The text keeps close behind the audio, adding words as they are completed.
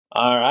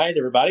All right,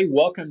 everybody.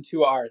 Welcome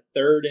to our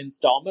third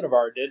installment of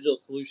our Digital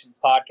Solutions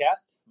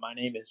podcast. My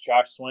name is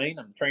Josh Swain.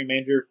 I'm the training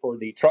manager for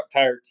the truck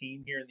tire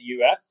team here in the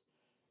U.S.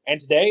 And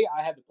today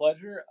I have the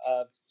pleasure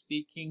of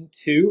speaking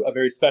to a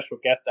very special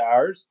guest of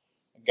ours,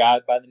 a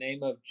guy by the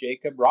name of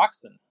Jacob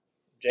Roxon.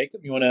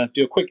 Jacob, you want to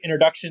do a quick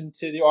introduction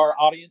to our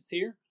audience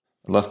here?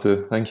 I'd love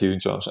to. Thank you,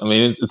 Josh. I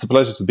mean, it's a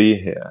pleasure to be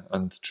here.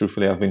 And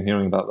truthfully, I've been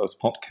hearing about those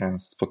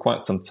podcasts for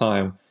quite some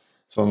time.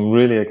 So I'm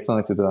really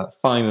excited that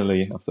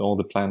finally, after all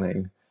the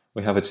planning,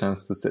 we have a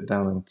chance to sit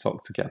down and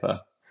talk together.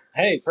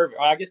 Hey, perfect.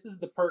 Well, I guess this is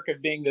the perk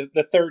of being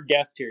the third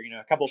guest here. You know,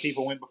 a couple of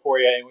people went before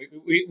you,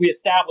 and we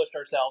established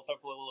ourselves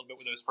hopefully a little bit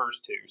with those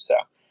first two. So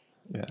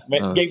Yeah,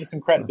 it gave us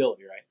some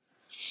credibility, right?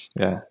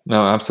 Yeah,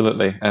 no,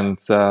 absolutely. And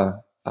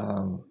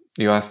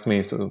you asked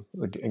me to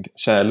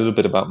share a little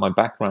bit about my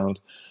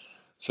background.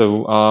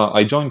 So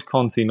I joined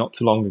Conti not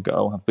too long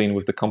ago. I've been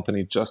with the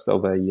company just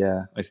over a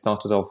year. I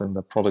started off in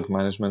the product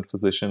management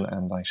position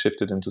and I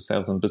shifted into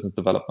sales and business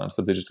development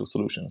for digital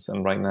solutions.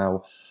 And right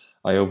now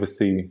I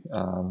oversee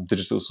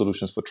digital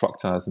solutions for truck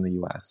tires in the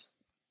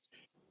US.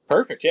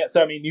 Perfect. Yeah.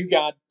 So, I mean, you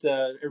got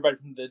everybody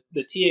from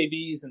the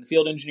TAVs and the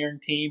field engineering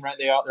team, right?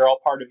 They're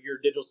all part of your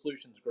digital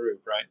solutions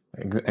group, right?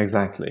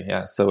 Exactly.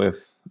 Yeah. So if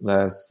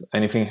there's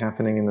anything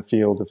happening in the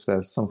field, if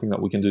there's something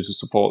that we can do to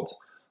support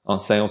our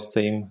sales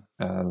team,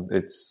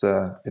 it's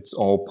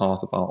all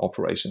part of our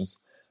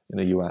operations in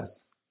the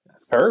US.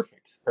 Yes.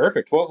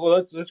 Perfect. Well,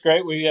 that's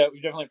great. We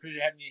definitely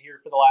appreciate having you here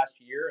for the last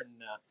year,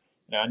 and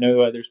I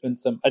know there's been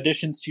some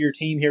additions to your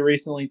team here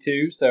recently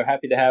too. So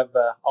happy to have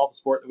all the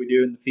support that we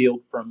do in the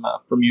field from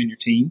you and your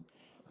team.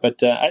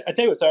 But I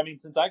tell you what, so I mean,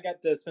 since I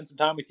got to spend some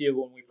time with you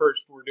when we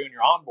first were doing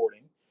your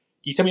onboarding,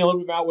 can you tell me a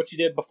little bit about what you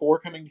did before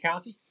coming to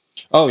Conti?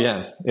 Oh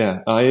yes,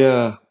 yeah.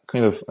 I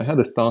had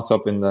a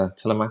startup in the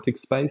telematics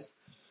space.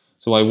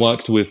 So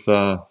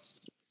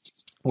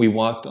we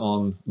worked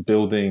on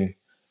building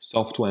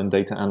software and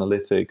data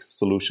analytics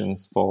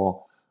solutions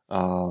for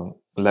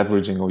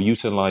leveraging or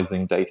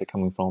utilizing data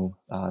coming from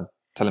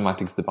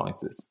telematics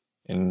devices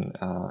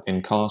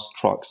in cars,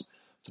 trucks,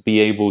 to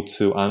be able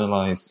to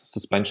analyze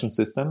suspension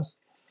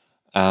systems,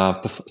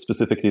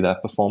 specifically their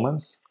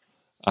performance,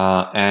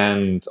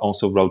 and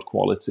also road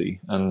quality,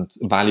 and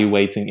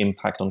evaluating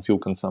impact on fuel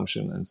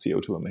consumption and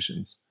CO2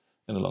 emissions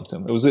in the long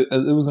term. It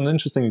was an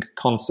interesting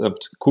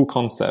concept, cool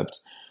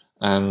concept,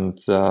 and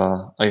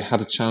I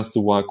had a chance to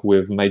work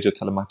with major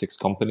telematics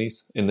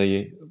companies in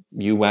the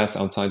US,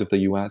 outside of the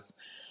US.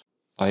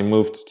 I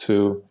moved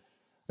to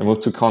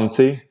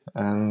Conti,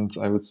 and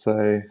I would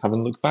say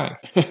haven't looked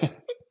back.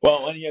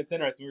 Well, and it's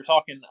interesting. We were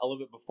talking a little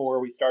bit before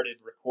we started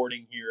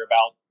recording here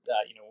about,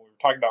 we were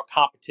talking about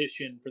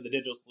competition for the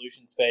digital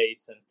solution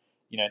space. And,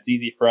 it's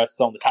easy for us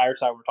on the tire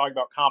side. We're talking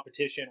about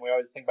competition. We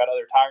always think about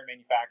other tire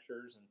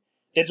manufacturers and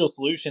digital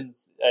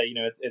solutions.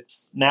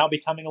 It's now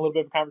becoming a little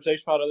bit of a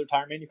conversation about other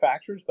tire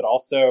manufacturers, but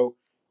also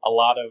a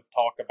lot of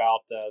talk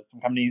about some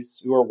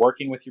companies who are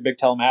working with your big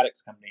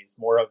telematics companies,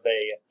 more of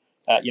a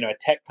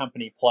tech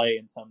company play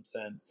in some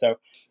sense. So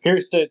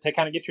curious to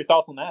kind of get your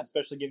thoughts on that,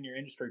 especially given your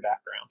industry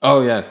background.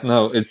 Oh yes,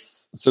 no,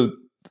 it's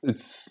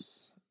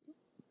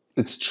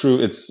true.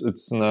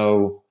 It's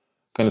no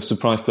kind of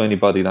surprise to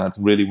anybody that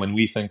really when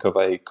we think of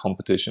a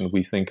competition,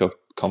 we think of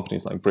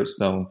companies like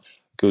Bridgestone,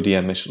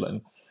 Goodyear,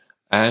 Michelin,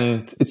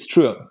 and it's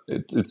true.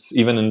 It's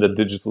even in the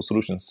digital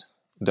solutions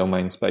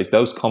domain space.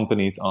 Those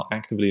companies are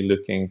actively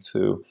looking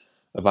to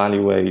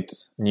evaluate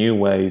new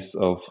ways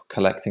of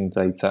collecting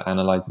data,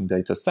 analyzing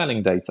data,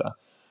 selling data,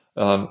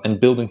 and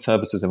building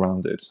services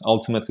around it,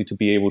 ultimately to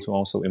be able to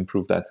also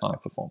improve their tire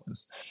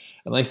performance.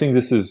 And I think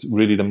this is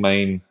really the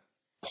main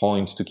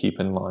point to keep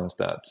in mind,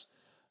 that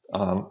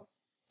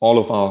all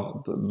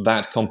of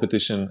that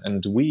competition,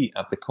 and we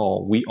at the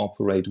core, we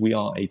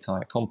are a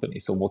tire company.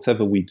 So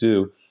whatever we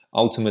do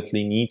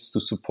ultimately needs to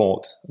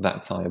support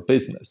that tire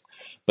business.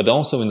 But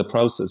also in the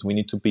process, we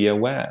need to be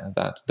aware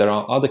that there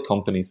are other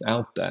companies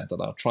out there that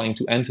are trying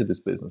to enter this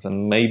business,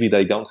 and maybe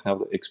they don't have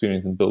the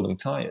experience in building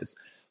tires,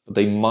 but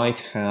they might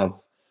have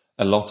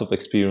a lot of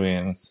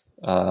experience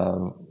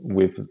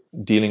with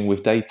dealing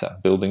with data,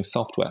 building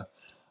software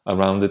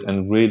around it,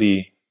 and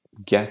really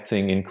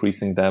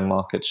increasing their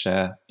market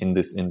share in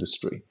this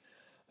industry.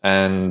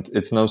 And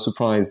it's no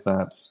surprise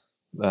that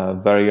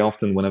very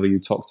often, whenever you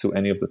talk to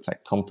any of the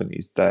tech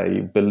companies,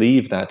 they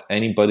believe that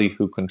anybody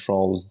who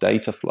controls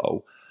data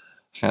flow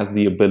has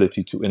the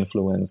ability to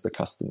influence the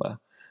customer.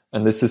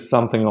 And this is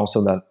something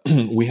also that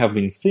we have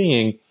been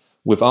seeing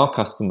with our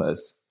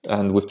customers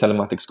and with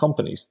telematics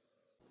companies.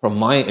 From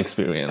my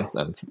experience,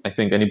 and I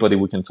think anybody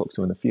we can talk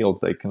to in the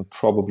field,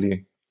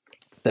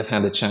 they've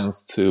had a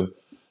chance to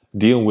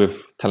deal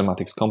with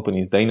telematics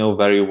companies. They know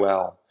very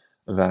well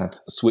that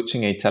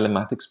switching a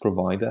telematics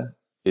provider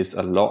is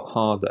a lot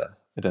harder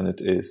than it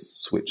is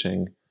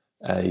switching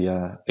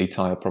a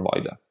tire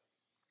provider.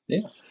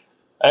 Yeah.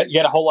 You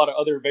had a whole lot of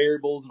other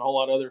variables and a whole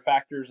lot of other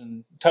factors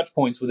and touch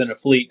points within a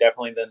fleet,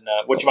 definitely, than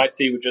what you might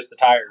see with just the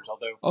tires.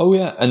 Oh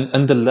yeah,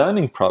 and the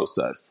learning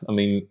process. I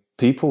mean,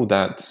 people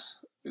that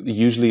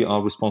usually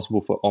are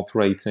responsible for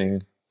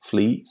operating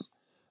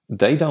fleets,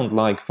 they don't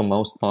like, for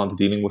most part,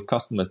 dealing with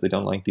customers. They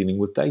don't like dealing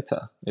with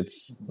data.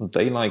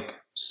 They like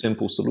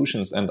simple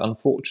solutions. And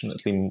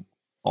unfortunately,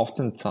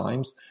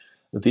 oftentimes,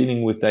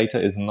 dealing with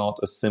data is not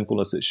as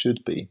simple as it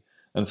should be.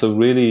 And so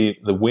really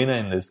the winner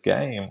in this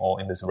game or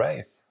in this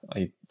race,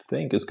 I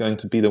think, is going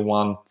to be the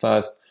one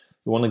first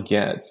you want to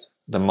get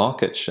the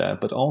market share,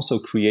 but also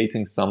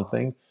creating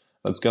something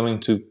that's going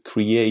to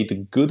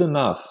create good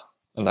enough,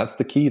 and that's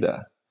the key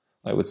there,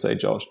 I would say,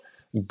 Josh,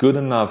 good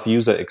enough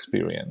user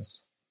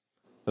experience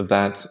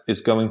that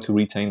is going to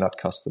retain that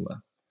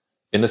customer.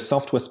 In the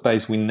software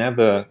space,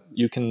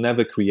 you can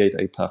never create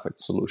a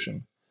perfect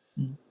solution.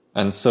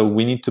 And so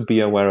we need to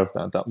be aware of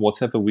that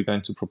whatever we're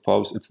going to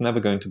propose, it's never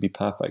going to be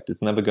perfect.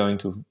 It's never going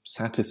to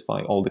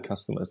satisfy all the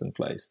customers in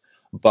place.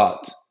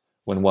 But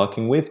when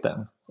working with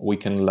them, we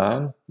can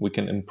learn, we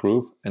can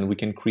improve, and we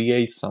can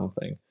create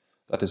something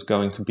that is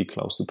going to be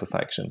close to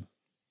perfection.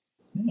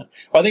 Yeah.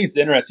 Well, I think it's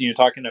interesting you're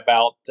talking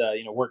about,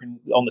 working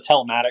on the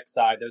telematics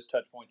side, those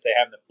touch points they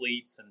have in the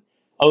fleets, and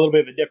a little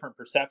bit of a different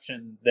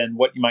perception than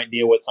what you might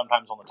deal with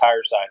sometimes on the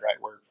tire side, right?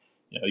 Where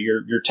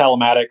your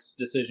telematics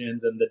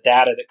decisions and the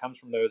data that comes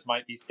from those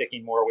might be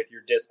sticking more with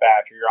your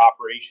dispatch or your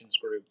operations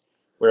group.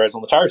 Whereas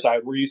on the tire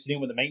side, we're used to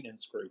dealing with the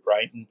maintenance group,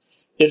 right? And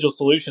digital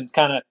solutions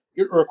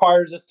it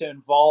requires us to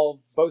involve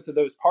both of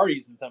those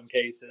parties in some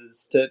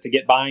cases to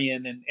get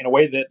buy-in in a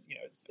way that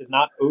is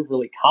not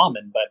overly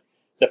common. But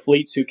the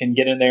fleets who can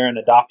get in there and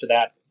adopt to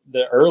that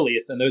the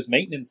earliest, and those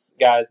maintenance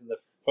guys and the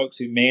folks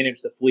who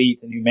manage the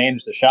fleets and who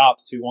manage the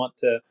shops who want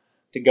to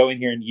go in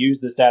here and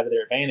use this data to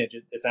their advantage,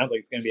 it sounds like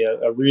it's going to be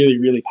a really,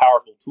 really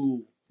powerful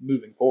tool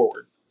moving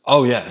forward.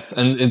 Oh, yes.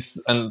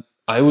 And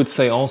I would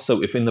say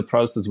also, if in the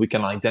process we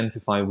can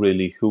identify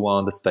really who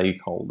are the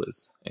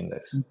stakeholders in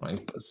this,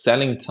 right?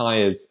 Selling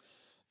tires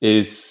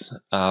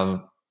is,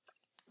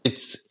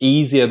 it's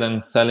easier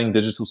than selling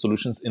digital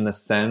solutions in the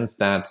sense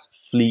that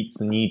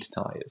fleets need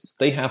tires.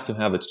 They have to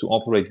have it to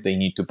operate. They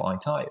need to buy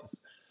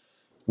tires.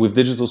 With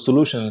digital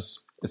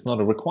solutions, it's not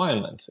a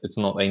requirement. It's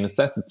not a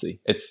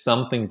necessity. It's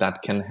something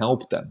that can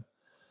help them,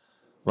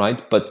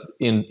 right? But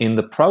in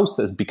the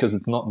process, because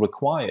it's not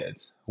required,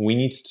 we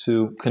need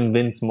to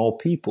convince more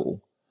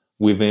people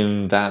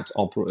within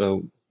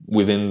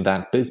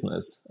that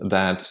business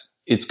that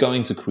it's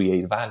going to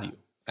create value.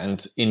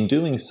 And in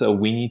doing so,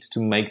 we need to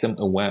make them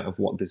aware of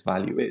what this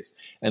value is.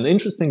 And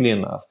interestingly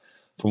enough,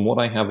 from what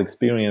I have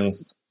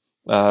experienced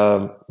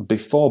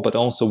before, but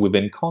also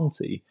within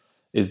Conti,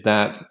 is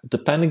that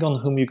depending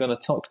on whom you're going to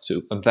talk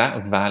to,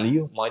 that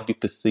value might be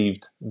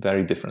perceived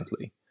very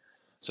differently.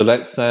 So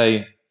let's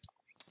say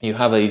you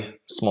have a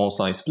small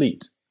size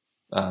fleet,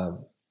 an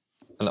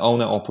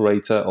owner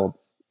operator or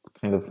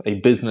kind of a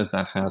business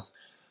that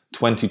has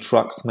 20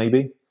 trucks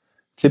maybe.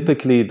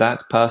 Typically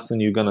that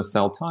person you're going to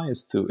sell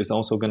tires to is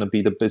also going to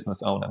be the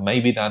business owner.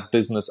 Maybe that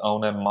business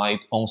owner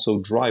might also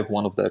drive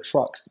one of their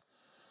trucks.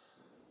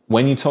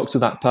 When you talk to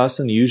that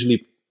person,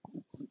 usually,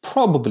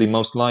 probably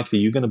most likely,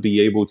 you're going to be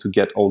able to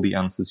get all the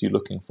answers you're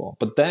looking for.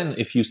 But then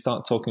if you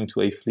start talking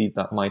to a fleet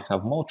that might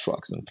have more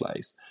trucks in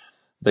place,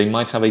 they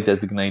might have a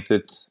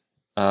designated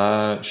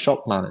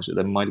shop manager.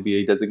 There might be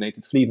a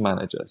designated fleet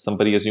manager.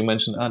 Somebody, as you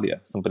mentioned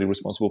earlier, somebody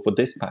responsible for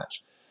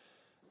dispatch.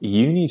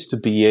 You need to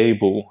be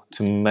able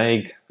to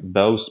make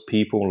those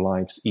people's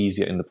lives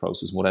easier in the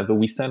process. Whatever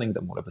we're selling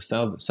them, whatever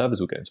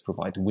service we're going to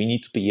provide, we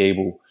need to be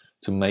able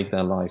to make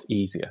their life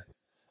easier.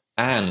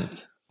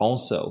 And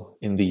also,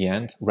 in the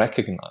end,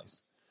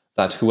 recognize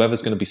that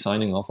whoever's going to be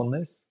signing off on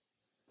this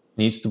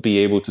needs to be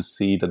able to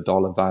see the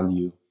dollar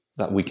value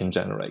that we can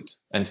generate.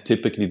 And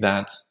typically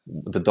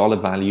the dollar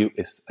value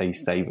is a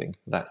saving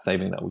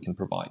that we can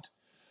provide.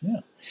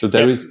 Yeah. So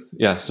there is,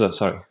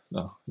 sorry.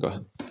 No, go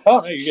ahead. Oh,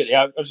 no, you're good.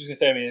 Yeah, I was just going to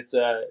say, I mean,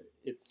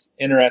 it's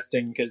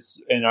interesting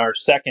because in our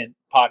second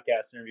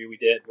podcast interview we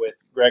did with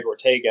Greg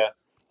Ortega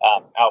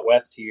out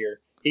west here,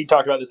 he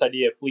talked about this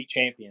idea of fleet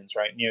champions,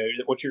 right?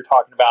 What you're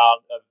talking about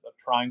of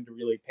trying to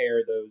really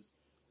pair those,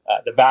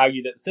 the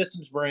value that the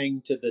systems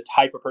bring to the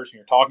type of person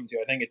you're talking to.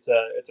 I think it's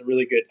a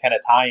really good kind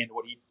of tie into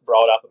what he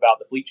brought up about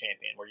the fleet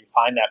champion, where you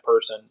find that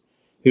person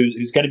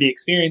who's going to be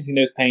experiencing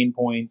those pain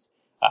points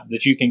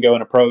that you can go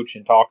and approach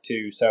and talk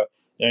to. So,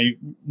 you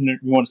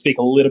want to speak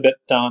a little bit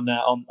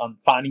on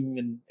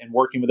finding and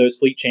working with those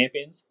fleet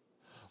champions?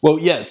 Well,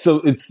 yeah. So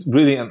it's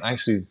really, and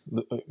actually,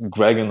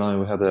 Greg and I,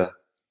 we had a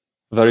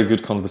very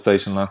good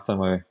conversation last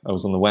time I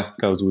was on the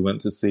West Coast. We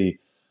went to see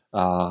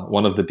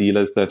one of the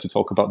dealers there to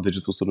talk about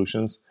digital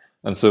solutions,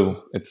 and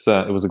so it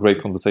was a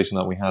great conversation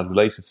that we had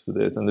related to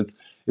this. And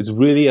it's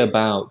really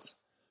about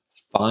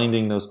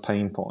finding those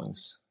pain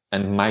points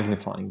and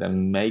magnifying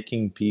them,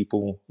 making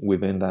people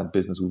within that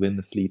business, within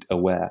the fleet,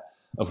 aware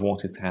of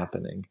what is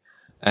happening.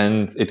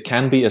 And it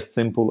can be as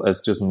simple as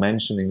just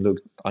mentioning, look,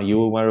 are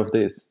you aware of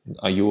this?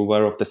 Are you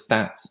aware of the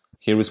stats?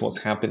 Here is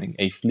what's happening.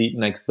 A fleet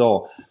next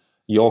door,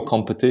 your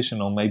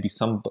competition, or maybe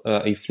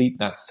a fleet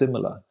that's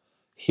similar.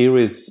 Here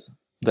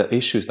is the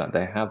issues that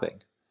they're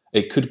having.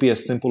 It could be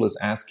as simple as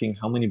asking,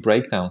 how many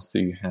breakdowns do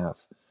you have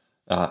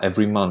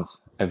every month,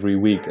 every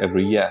week,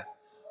 every year?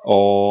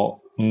 Or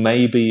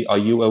maybe, are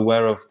you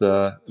aware of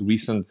the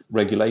recent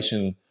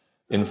regulation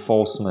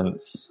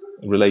enforcements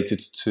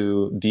related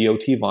to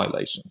DOT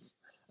violations?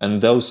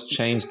 And those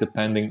change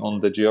depending on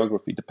the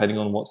geography, depending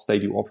on what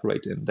state you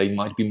operate in. They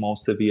might be more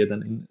severe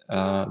than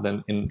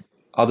in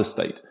other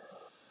state.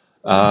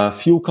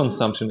 Fuel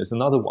consumption is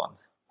another one.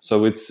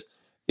 So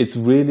it's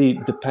really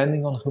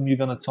depending on whom you're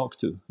going to talk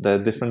to. There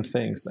are different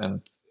things,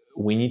 and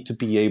we need to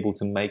be able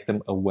to make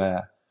them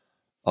aware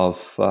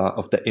of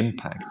the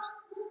impact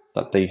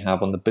that they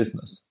have on the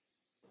business.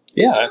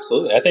 Yeah,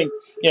 absolutely. I think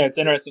it's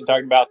interesting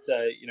talking about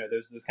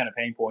those kind of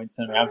pain points,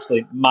 and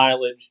obviously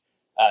mileage.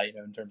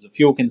 In terms of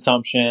fuel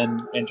consumption,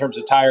 in terms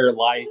of tire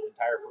life and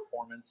tire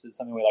performance is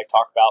something we like to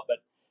talk about. But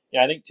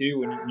I think too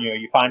when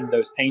you find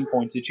those pain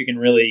points that you can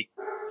really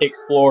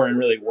explore and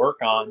really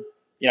work on.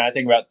 I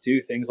think about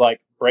too things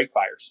like brake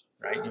fires,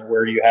 right?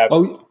 Where you have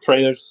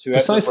trailers who have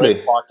their precisely.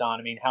 brakes locked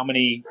on. I mean, how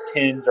many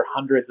tens or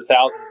hundreds of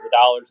thousands of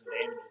dollars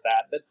in damage is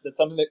that? That's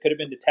something that could have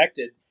been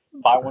detected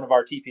by one of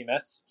our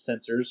TPMS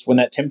sensors when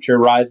that temperature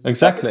rises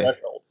Exactly. above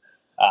the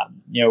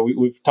threshold.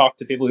 We've talked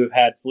to people who've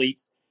had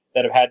fleets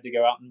that have had to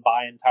go out and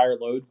buy entire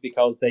loads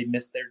because they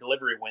missed their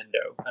delivery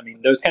window. I mean,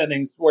 those kind of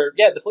things where,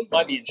 the fleet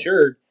might be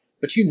insured,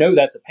 but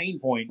that's a pain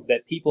point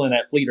that people in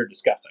that fleet are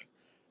discussing.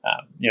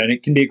 And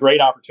it can be a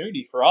great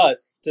opportunity for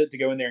us to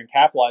go in there and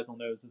capitalize on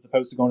those as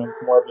opposed to going into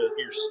more of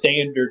your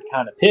standard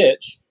kind of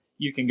pitch.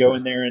 You can go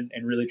in there and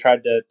really try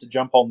to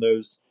jump on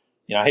those,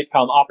 I hate to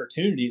call them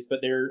opportunities, but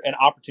they're an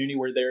opportunity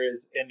where there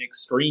is an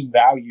extreme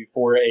value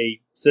for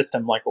a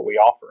system like what we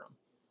offer them.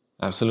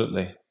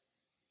 Absolutely.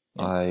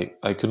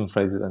 I couldn't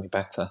phrase it any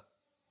better.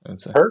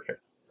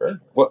 Perfect.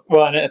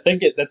 Well, and I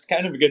think that's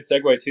kind of a good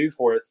segue too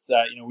for us.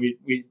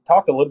 We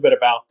talked a little bit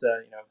about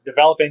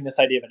developing this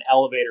idea of an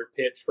elevator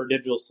pitch for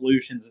digital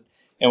solutions,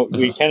 and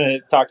we kind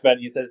of talked about it.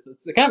 And you said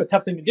it's kind of a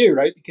tough thing to do,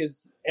 right?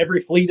 Because every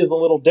fleet is a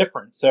little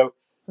different, so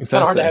it's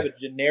kind of hard to have a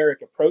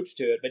generic approach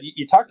to it. But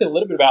you talked a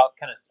little bit about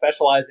kind of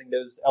specializing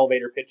those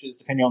elevator pitches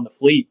depending on the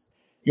fleets.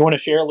 You want to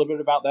share a little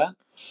bit about that?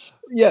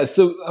 Yeah.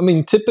 So I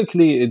mean,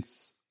 typically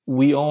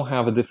we all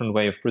have a different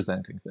way of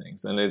presenting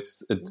things, and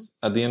it's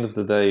at the end of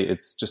the day,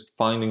 it's just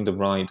finding the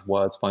right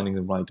words, finding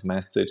the right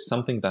message,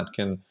 something that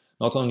can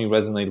not only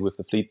resonate with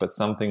the fleet, but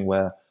something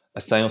where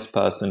a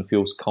salesperson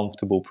feels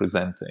comfortable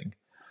presenting.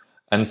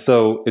 And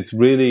so it's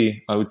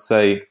really, I would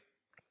say,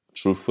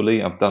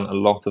 truthfully, I've done a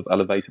lot of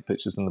elevator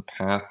pitches in the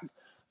past,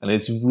 and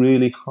it's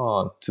really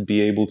hard to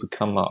be able to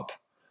come up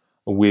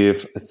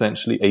with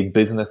essentially a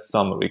business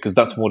summary, because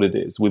that's what it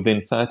is.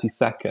 Within 30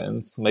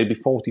 seconds, maybe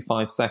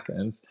 45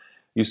 seconds,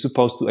 you're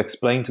supposed to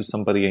explain to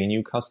somebody, a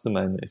new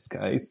customer in this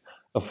case,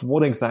 of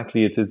what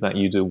exactly it is that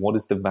you do, what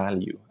is the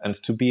value. And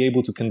to be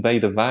able to convey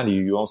the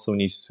value, you also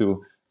need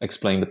to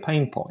explain the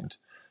pain point.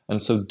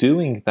 And so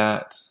doing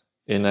that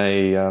in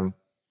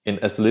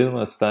as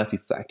little as 30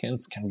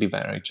 seconds can be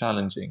very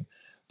challenging.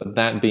 But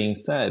that being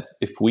said,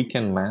 if we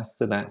can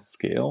master that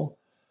skill,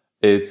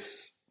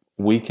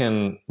 we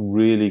can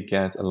really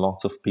get a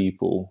lot of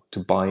people to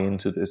buy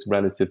into this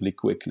relatively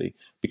quickly.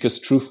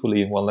 Because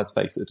truthfully, well, let's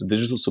face it,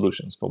 digital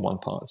solutions for one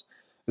part,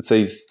 it's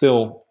a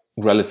still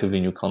relatively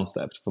new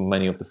concept for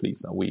many of the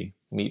fleets that we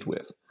meet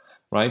with,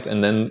 right?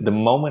 And then the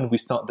moment we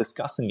start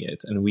discussing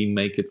it and we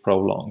make it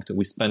prolonged, and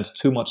we spend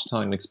too much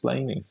time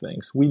explaining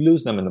things, we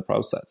lose them in the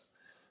process.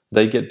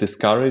 They get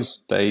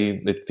discouraged.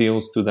 It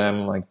feels to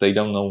them like they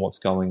don't know what's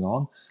going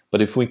on.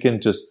 But if we can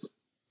just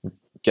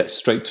get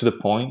straight to the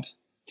point,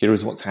 here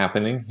is what's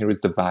happening, here is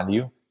the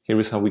value, here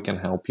is how we can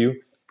help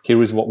you,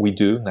 here is what we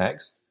do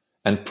next,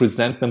 and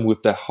present them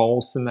with the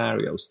whole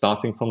scenario,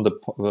 starting from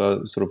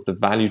the sort of the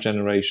value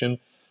generation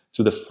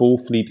to the full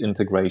fleet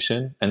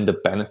integration and the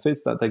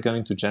benefits that they're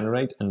going to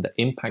generate and the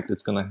impact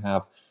it's going to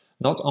have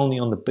not only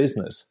on the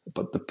business,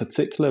 but the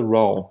particular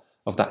role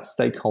of that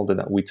stakeholder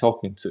that we're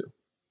talking to.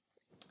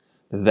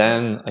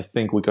 Then I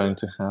think we're going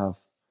to have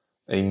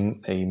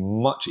a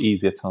much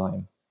easier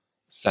time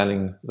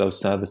selling those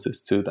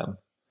services to them.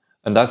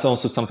 And that's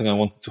also something I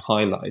wanted to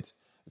highlight.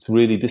 It's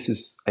really, this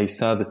is a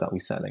service that we're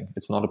selling.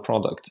 It's not a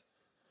product.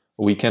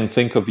 We can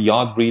think of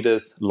yard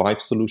readers, life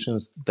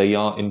solutions. They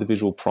are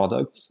individual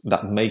products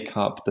that make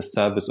up the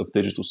service of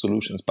digital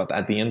solutions. But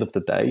at the end of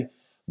the day,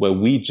 where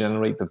we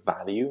generate the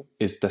value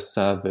is the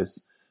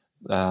service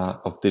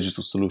of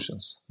digital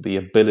solutions, the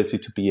ability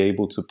to be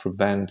able to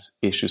prevent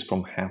issues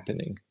from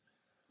happening.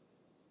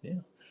 Yeah.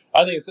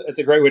 I think it's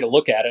a great way to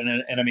look at it,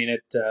 and I mean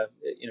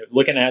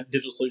looking at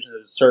digital solutions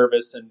as a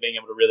service and being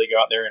able to really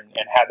go out there and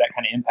have that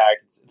kind of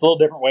impact. It's a little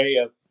different way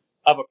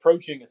of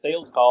approaching a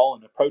sales call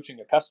and approaching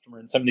a customer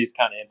in some of these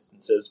kind of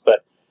instances.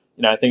 But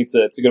I think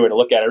it's a good way to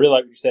look at it. I really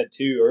like what you said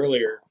too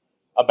earlier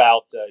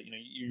about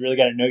you really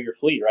got to know your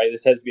fleet, right?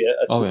 This has to be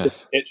a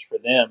specific pitch for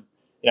them.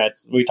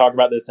 We talk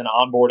about this in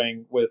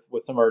onboarding with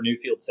some of our new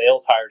field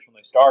sales hires when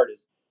they start.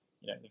 Is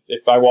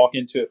if I walk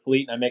into a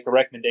fleet and I make a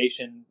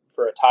recommendation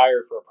for a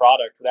tire for a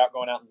product without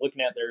going out and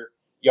looking at their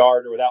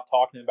yard or without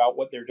talking about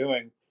what they're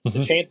doing,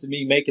 the chance of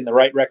me making the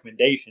right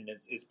recommendation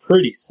is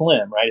pretty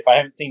slim, right? If I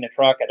haven't seen a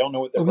truck, I don't know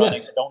what they're running,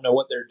 I don't know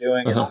what they're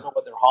doing, I don't know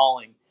what they're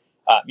hauling.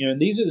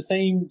 And these are the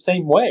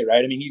same way,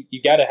 right? I mean,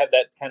 you got to have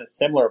that kind of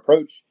similar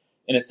approach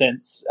in a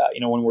sense.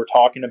 When we're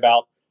talking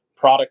about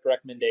product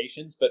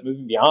recommendations, but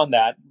moving beyond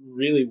that,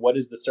 really, what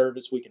is the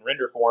service we can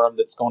render for them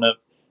that's going to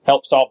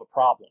help solve a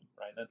problem,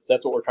 right?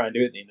 That's what we're trying to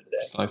do at the end of the day.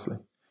 Precisely.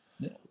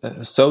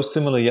 Yeah. So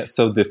similar yet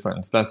so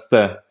different. That's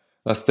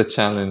the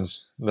challenge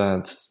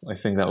that I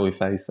think that we're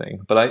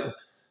facing. But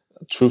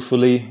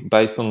truthfully,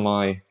 based on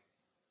my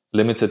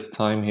limited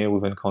time here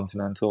within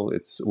Continental,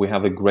 we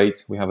have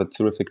a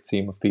terrific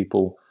team of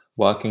people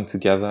working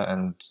together,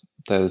 and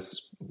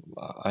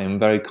I am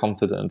very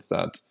confident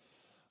that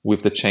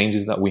with the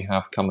changes that we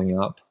have coming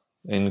up,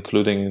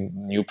 including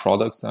new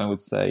products, I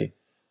would say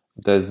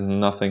there's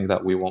nothing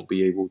that we won't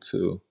be able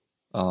to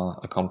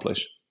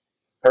accomplish.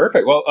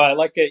 Perfect. Well,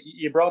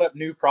 you brought up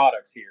new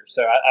products here,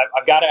 so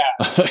I've got to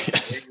ask.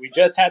 Yes. We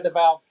just had the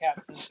valve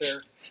cap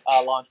sensor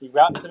launch. We've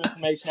gotten some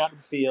information out in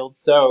the field,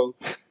 so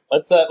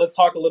let's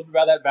talk a little bit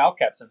about that valve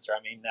cap sensor.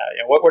 I mean,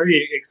 what are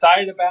you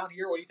excited about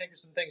here? What do you think are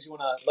some things you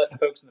want to let the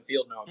folks in the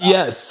field know about?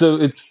 Yes, so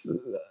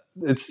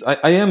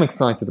I am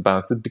excited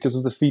about it because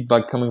of the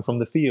feedback coming from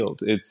the field.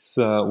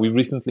 We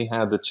recently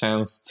had the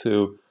chance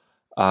to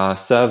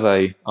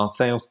survey our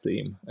sales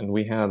team, and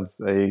we had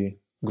a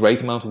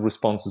great amount of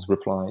responses,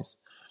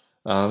 replies.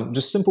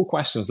 Just simple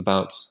questions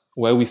about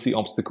where we see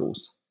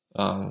obstacles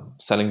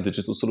selling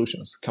digital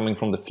solutions, coming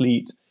from the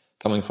fleet,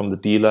 coming from the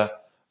dealer,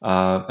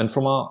 and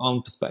from our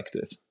own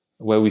perspective,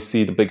 where we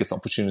see the biggest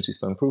opportunities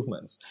for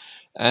improvements.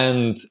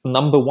 And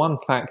number one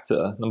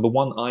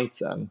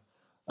item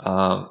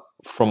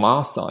from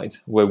our side,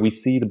 where we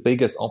see the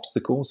biggest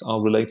obstacles,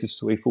 are related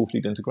to a full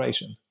fleet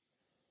integration.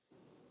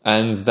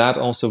 And that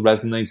also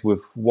resonates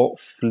with what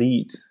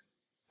fleet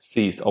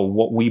sees, or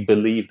what we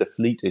believe the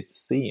fleet is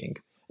seeing.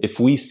 If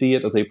we see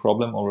it as a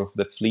problem, or if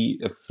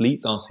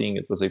fleets are seeing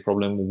it as a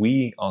problem,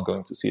 we are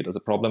going to see it as a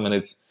problem, and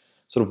it's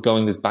sort of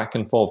going this back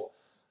and forth.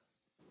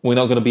 We're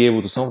not going to be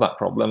able to solve that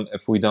problem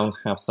if we don't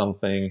have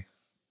something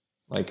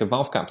like a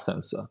valve cap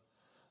sensor.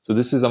 So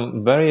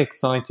I'm very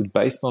excited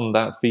based on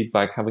that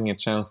feedback, having a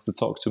chance to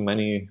talk to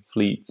many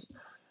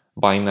fleets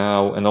by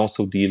now, and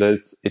also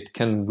dealers. It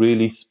can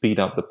really speed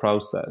up the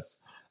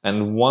process.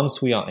 And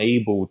once we are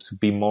able to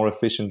be more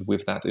efficient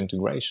with that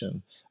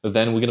integration,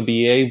 then we're going to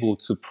be able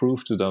to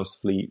prove to those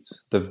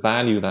fleets the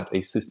value that a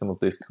system of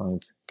this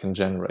kind can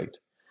generate.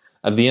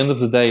 At the end of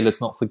the day,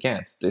 let's not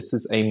forget, this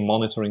is a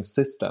monitoring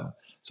system.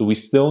 So we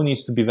still need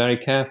to be very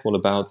careful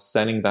about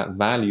selling that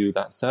value,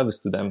 that service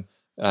to them,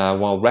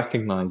 while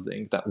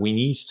recognizing that we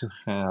need to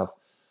have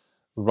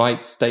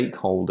right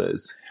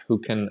stakeholders who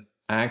can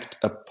act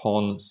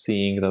upon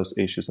seeing those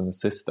issues in the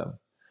system.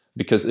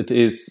 Because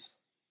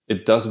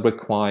it does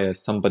require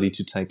somebody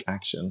to take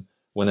action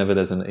whenever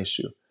there's an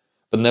issue.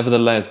 But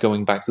nevertheless,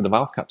 going back to the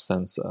valve cap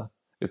sensor,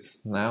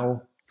 it's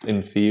now,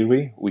 in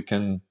theory, we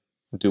can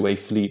do a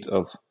fleet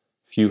of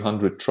few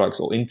hundred trucks,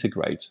 or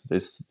integrate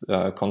this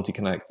Conti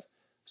Connect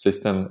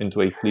system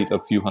into a fleet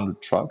of few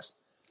hundred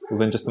trucks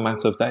within just a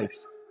matter of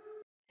days.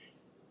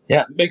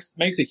 Yeah, it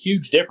makes a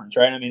huge difference,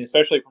 right? I mean,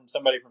 especially from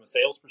somebody from a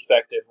sales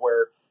perspective,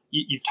 where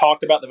you've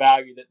talked about the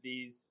value that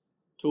these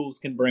tools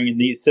can bring and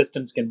these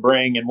systems can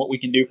bring, and what we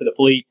can do for the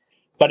fleet,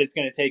 but it's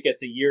going to take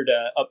us a year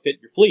to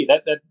upfit your fleet.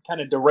 That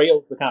kind of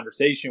derails the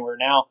conversation, where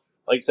now,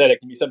 like I said, it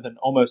can be something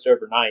almost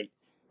overnight.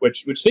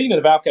 Which speaking of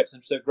the valve cap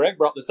sensor, so Greg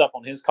brought this up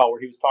on his call,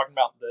 where he was talking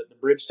about the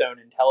Bridgestone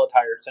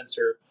IntelliTire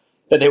sensor,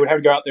 that they would have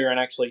to go out there and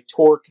actually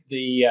torque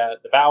the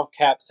valve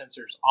cap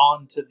sensors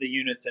onto the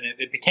units, and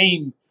it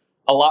became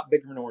a lot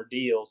bigger of an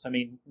ordeal. So, I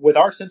mean, with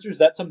our sensors,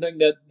 that's something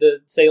that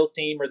the sales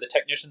team or the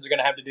technicians are going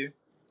to have to do?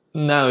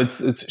 No, it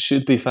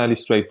should be fairly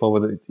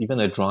straightforward. Even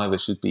a driver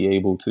should be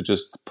able to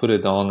just put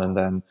it on, and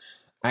then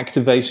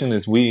activation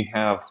is, we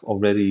have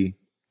already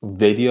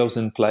videos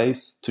in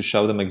place to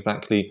show them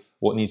exactly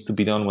what needs to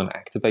be done when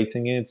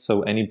activating it.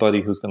 So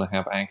anybody who's going to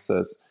have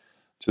access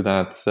to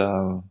that,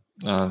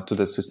 to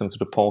the system, to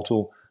the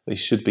portal, they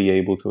should be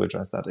able to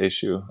address that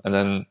issue. And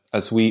then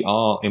as we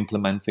are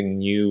implementing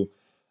new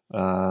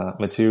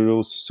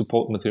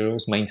support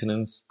materials,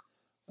 maintenance,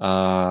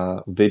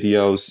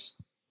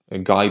 videos,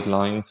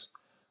 guidelines,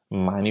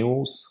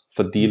 manuals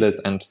for dealers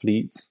and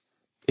fleets,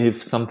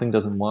 if something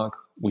doesn't work,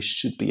 we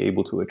should be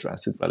able to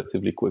address it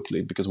relatively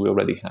quickly, because we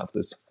already have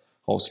this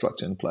whole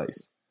structure in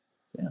place.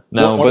 Yeah.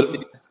 No, go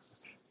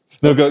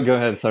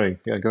ahead. Sorry.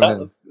 Yeah, go ahead.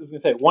 I was going to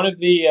say, one of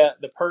the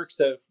perks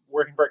of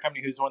working for a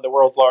company who's one of the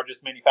world's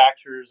largest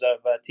manufacturers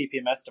of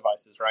TPMS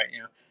devices, right?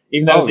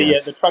 Even though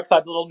the truck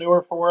side's a little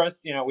newer for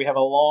us, we have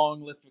a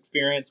long list of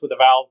experience with the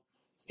valve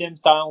stem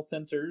style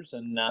sensors,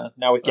 and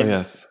now we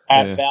can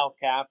add valve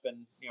cap,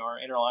 and our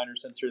interliner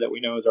sensor that we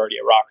know is already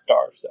a rock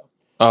star. So.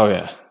 Oh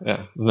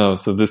yeah. No,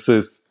 so this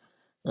is,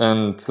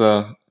 and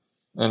the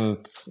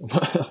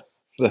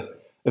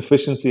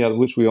efficiency at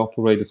which we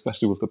operate,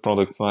 especially with the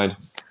product side,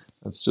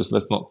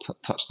 let's not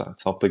touch that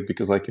topic,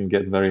 because I can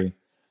get very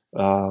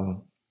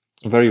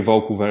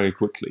vocal very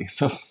quickly.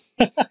 So,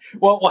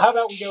 well, how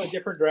about we go a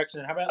different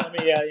direction? How about let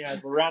me,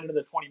 as we're rounding to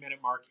the 20-minute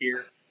mark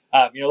here,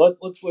 let's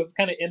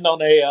kind of end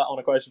on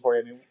a question for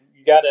you. I mean,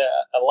 you got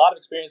a lot of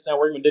experience now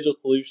working with digital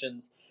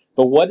solutions,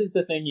 but what is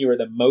the thing you are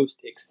the most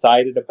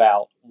excited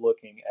about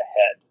looking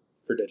ahead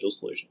for digital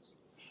solutions?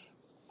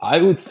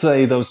 I would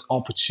say those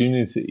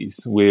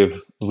opportunities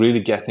with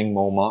really getting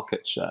more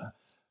market share.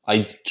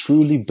 I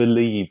truly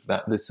believe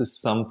that this is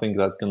something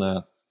that's going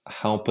to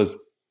help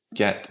us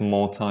get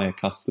more tire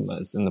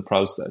customers in the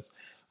process.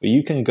 But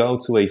you can go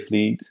to a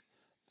fleet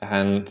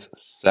and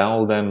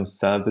sell them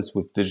service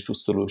with digital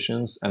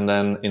solutions, and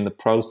then in the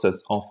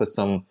process offer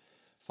some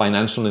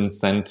financial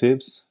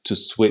incentives to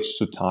switch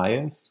to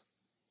tires,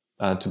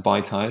 to buy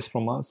tires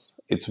from us.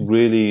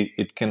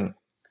 It can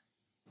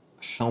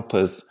help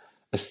us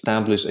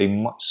establish a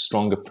much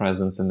stronger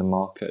presence in the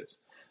market.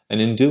 And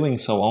in doing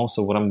so,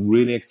 also, what I'm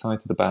really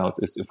excited about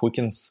is if we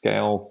can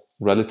scale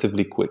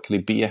relatively quickly,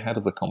 be ahead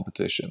of the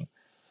competition,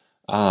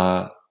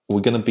 we're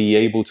going to be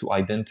able to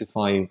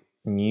identify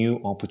new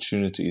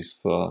opportunities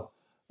for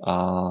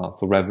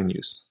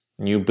revenues,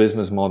 new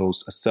business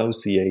models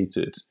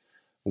associated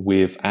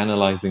with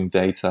analyzing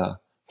data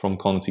from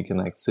Conti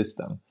Connect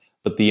system.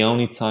 But the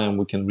only time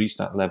we can reach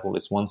that level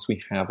is once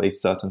we have a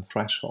certain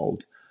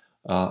threshold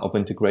of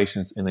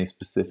integrations in a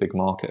specific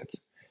market.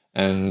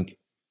 And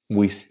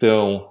we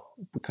still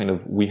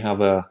we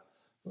have a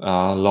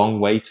long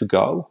way to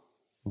go,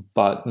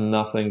 but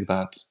nothing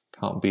that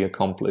can't be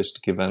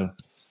accomplished given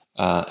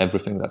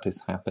everything that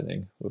is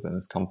happening within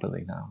this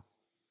company now.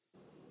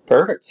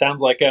 Perfect.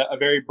 Sounds like a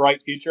very bright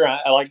future.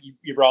 I like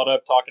you brought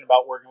up talking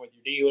about working with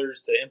your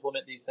dealers to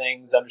implement these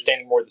things,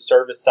 understanding more of the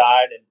service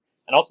side, and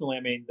ultimately,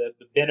 I mean, the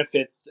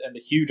benefits and the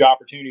huge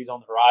opportunities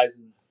on the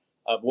horizon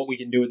of what we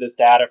can do with this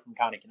data from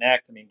Conti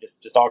Connect. I mean,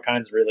 just all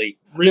kinds of really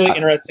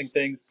interesting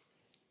things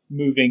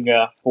moving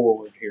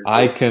forward here.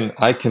 I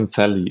can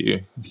tell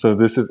you. So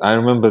I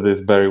remember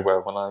this very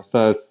well when I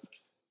first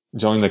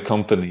joined the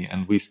company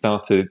and we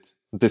started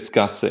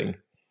discussing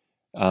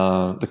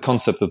the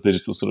concept of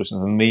digital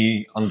solutions and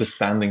me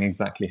understanding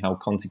exactly how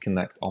Conti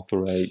Connect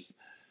operates,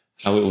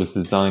 how it was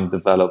designed,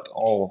 developed,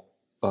 all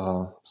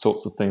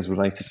sorts of things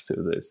related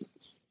to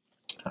this.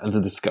 And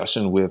the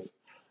discussion with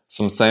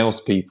some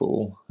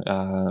salespeople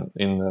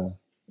in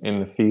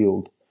the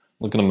field.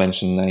 I'm not going to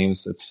mention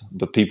names.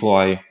 But people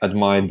I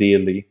admire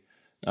dearly.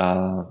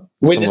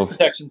 Witness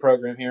protection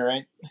program here,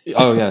 right?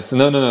 Oh yes,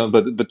 no.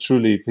 But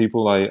truly,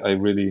 people I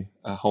really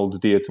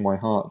hold dear to my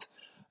heart.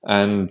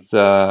 And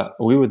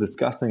we were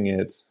discussing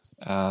it,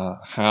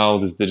 how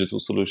this digital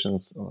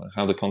solutions,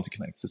 how the Conti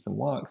Connect system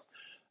works,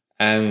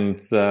 and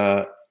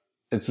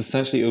it's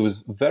essentially, it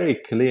was very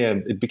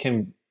clear. It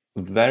became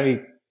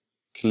very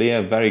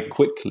clear very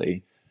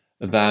quickly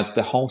that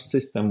the whole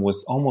system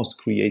was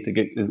almost created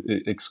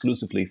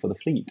exclusively for the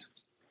fleet,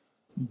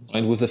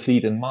 and with the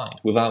fleet in mind,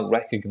 without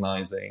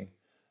recognizing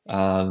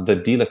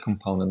the dealer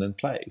component in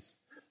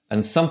place.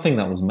 And something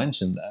that was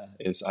mentioned there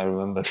is, I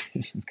remember,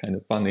 this is kind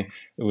of funny.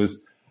 It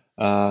was,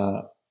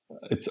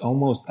 it's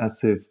almost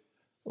as if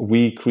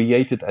we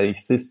created a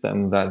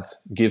system that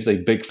gives a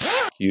big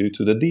fuck you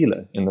to the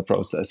dealer in the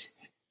process.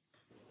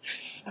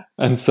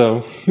 And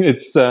so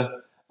it's, and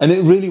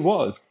it really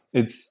was.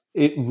 It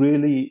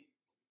really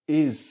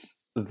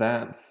is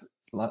that.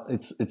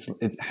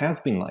 It has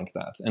been like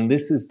that, and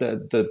this is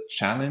the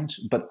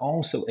challenge, but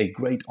also a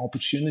great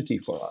opportunity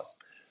for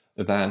us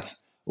that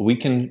we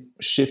can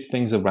shift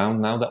things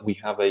around now that we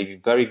have a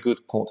very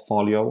good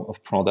portfolio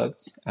of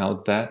products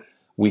out there.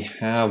 We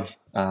have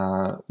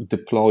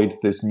deployed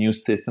this new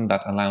system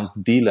that allows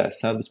dealer,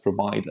 service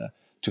provider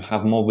to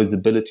have more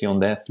visibility on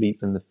their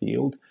fleets in the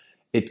field.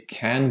 It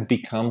can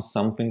become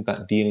something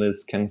that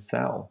dealers can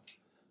sell,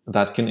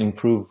 that can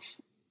improve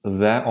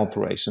their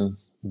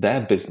operations, their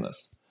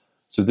business.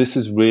 So this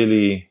is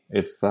really,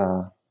 if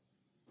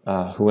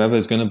whoever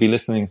is going to be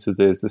listening to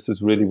this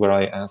is really where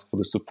I ask for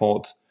the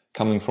support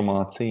coming from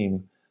our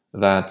team,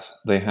 that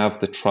they have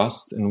the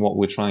trust in what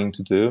we're trying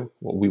to do,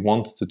 what we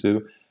want to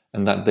do,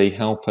 and that they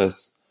help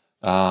us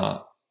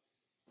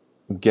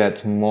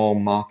get more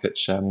market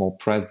share, more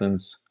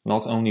presence,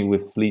 not only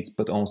with fleets,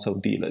 but also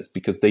dealers,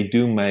 because they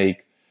do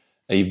make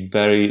they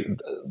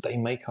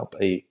make up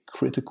a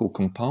critical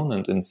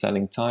component in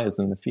selling tires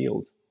in the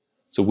field.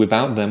 So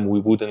without them, we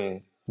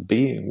wouldn't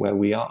be where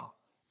we are.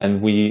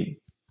 And we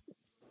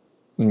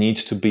need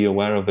to be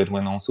aware of it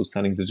when also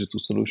selling digital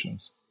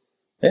solutions.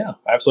 Yeah,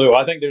 absolutely.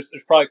 Well, I think there's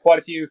probably quite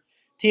a few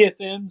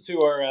TSMs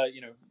who are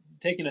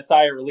taking a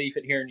sigh of relief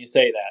at hearing you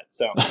say that.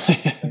 So I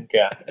think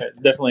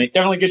definitely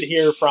good to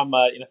hear from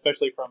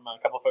especially from a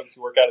couple of folks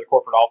who work out of the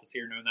corporate office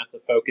here, knowing that's a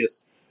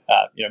focus.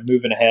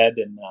 Moving ahead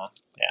and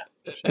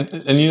yeah. And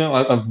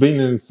I've been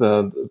in this.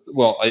 I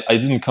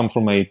didn't come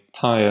from a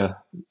tire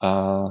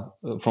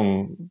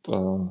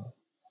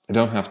I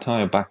don't have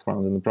tire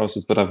background in the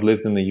process, but I've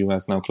lived in the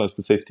US now close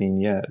to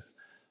 15 years.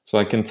 So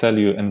I can tell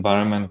you,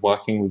 environment,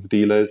 working with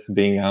dealers,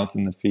 being out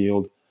in the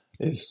field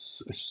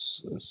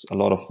is a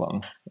lot of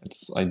fun.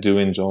 I do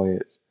enjoy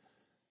it.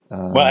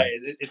 Well,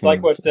 it's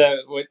like what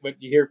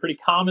you hear pretty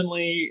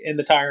commonly in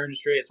the tire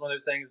industry. It's one of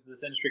those things.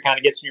 This industry kind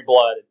of gets in your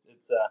blood.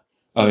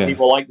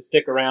 People like to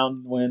stick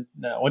around when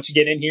once you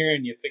get in here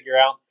and you figure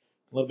out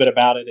a little bit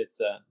about it. It's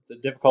a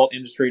difficult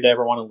industry to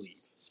ever want to leave.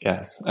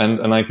 Yes,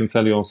 and I can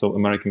tell you also,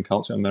 American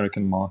culture,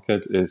 American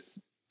market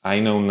is. I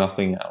know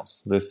nothing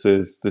else. This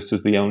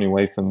is the only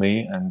way for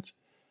me, and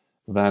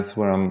that's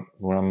where I'm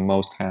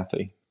most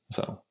happy.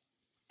 So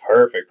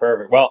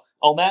Perfect. Well,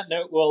 on that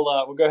note, we'll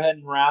go ahead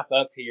and wrap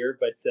up here.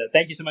 But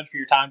thank you so much for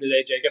your time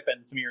today, Jacob,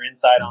 and some of your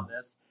insight on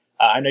this.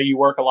 I know you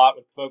work a lot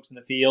with folks in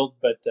the field,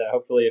 but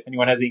hopefully, if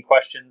anyone has any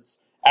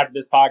questions after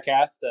this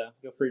podcast,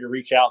 feel free to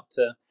reach out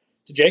to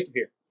Jacob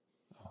here.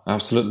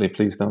 absolutely,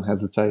 please don't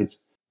hesitate,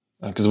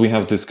 because we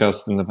have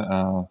discussed in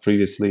the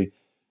previously.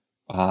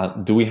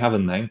 Do we have a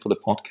name for the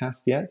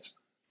podcast yet?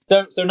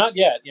 So not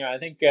yet. I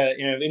think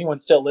if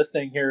anyone's still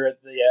listening here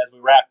as we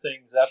wrap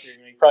things up,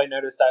 you probably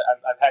noticed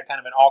I've had kind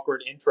of an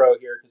awkward intro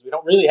here because we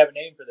don't really have a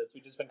name for this.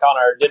 We've just been calling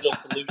our Digital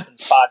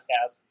Solutions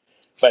Podcast.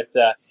 But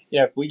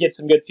if we get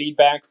some good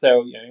feedback,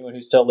 so anyone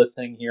who's still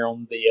listening here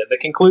on the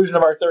conclusion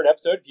of our third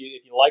episode,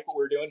 if you like what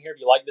we're doing here, if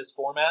you like this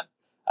format,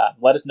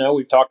 let us know.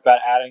 We've talked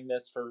about adding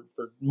this for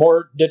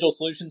more digital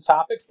solutions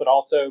topics, but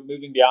also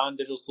moving beyond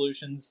digital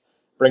solutions,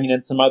 bringing in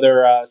some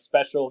other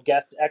special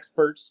guest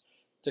experts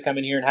to come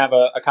in here and have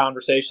a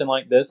conversation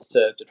like this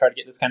to try to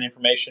get this kind of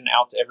information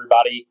out to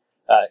everybody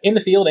in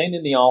the field and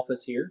in the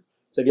office here.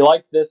 So if you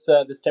like this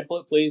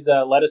template, please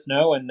let us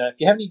know. And if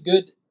you have any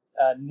good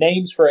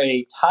names for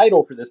a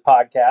title for this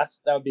podcast,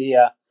 that would be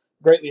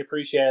greatly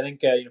appreciated. I think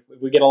if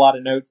we get a lot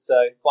of notes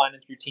flying in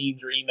through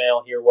Teams or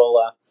email here,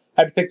 we'll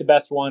have to pick the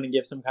best one and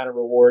give some kind of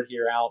reward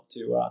here out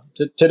to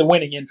the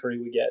winning entry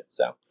we get.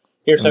 So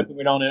here's hoping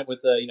we don't end up with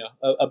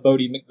a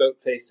Bodie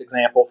McBoatface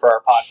example for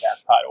our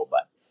podcast title,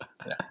 but.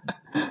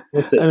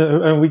 We'll see.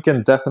 And we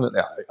can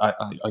definitely, I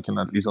can,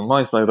 at least on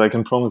my side, I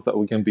can promise that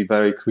we can be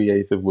very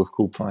creative with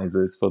cool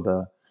prizes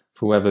for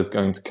whoever's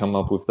going to come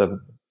up with the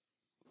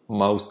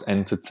most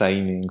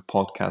entertaining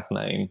podcast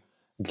name,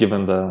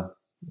 given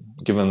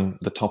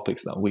the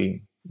topics that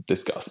we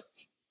discuss.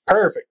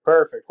 Perfect.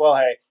 Well,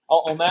 hey,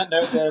 on that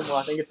note, then,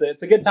 I think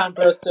it's a good time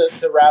for us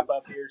to wrap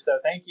up here. So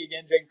thank you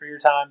again, Jake, for your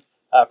time.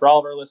 For all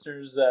of our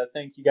listeners,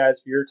 thank you guys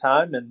for your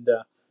time, and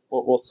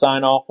we'll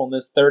sign off on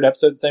this third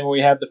episode the same way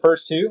we have the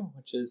first two,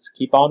 which is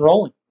keep on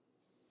rolling.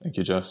 Thank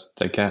you, Josh.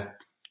 Take care.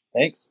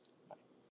 Thanks.